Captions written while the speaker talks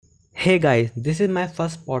Hey guys, this is my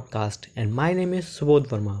first podcast and my name is Subodh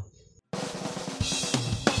Verma.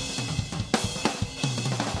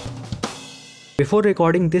 Before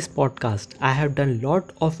recording this podcast, I have done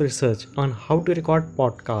lot of research on how to record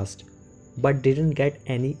podcast but didn't get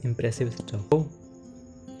any impressive stuff. So,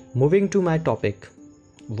 moving to my topic,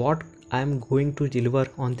 what I am going to deliver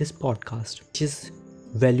on this podcast, which is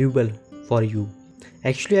valuable for you.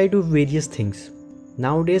 Actually, I do various things.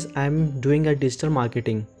 Nowadays, I am doing a digital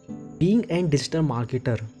marketing. Being a digital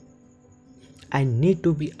marketer, I need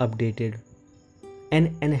to be updated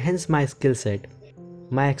and enhance my skill set,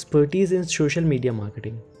 my expertise in social media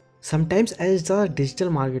marketing. Sometimes as a digital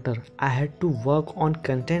marketer, I had to work on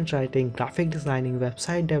content writing, graphic designing,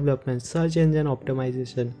 website development, search engine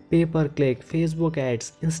optimization, pay-per-click, Facebook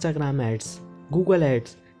ads, Instagram ads, Google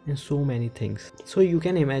ads, and so many things. So you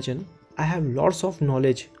can imagine, I have lots of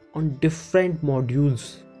knowledge on different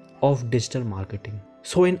modules of digital marketing.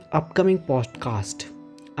 So in upcoming podcast,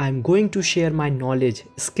 I'm going to share my knowledge,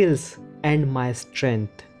 skills, and my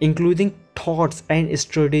strength, including thoughts and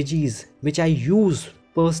strategies which I use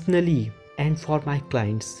personally and for my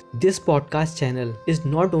clients. This podcast channel is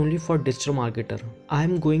not only for digital marketer.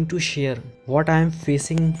 I'm going to share what I am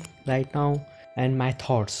facing right now and my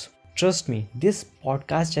thoughts. Trust me, this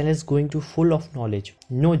podcast channel is going to full of knowledge,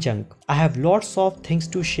 no junk. I have lots of things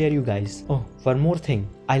to share you guys. Oh, one more thing.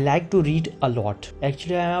 I like to read a lot.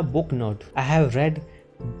 Actually, I am a book nerd. I have read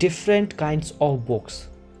different kinds of books.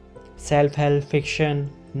 Self-help, fiction,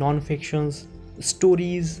 non-fictions,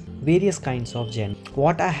 stories, various kinds of genre.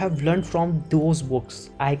 What I have learned from those books,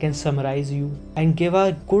 I can summarize you and give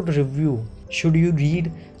a good review should you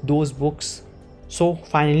read those books. So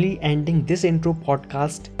finally ending this intro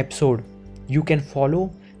podcast episode, you can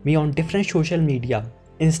follow me on different social media,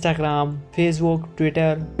 Instagram, Facebook,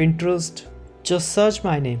 Twitter, Pinterest. Just search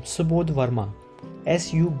my name, Subodh Verma,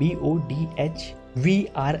 SUBODH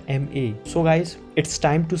VRMA. So guys, it's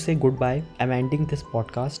time to say goodbye. I'm ending this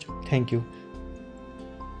podcast. Thank you.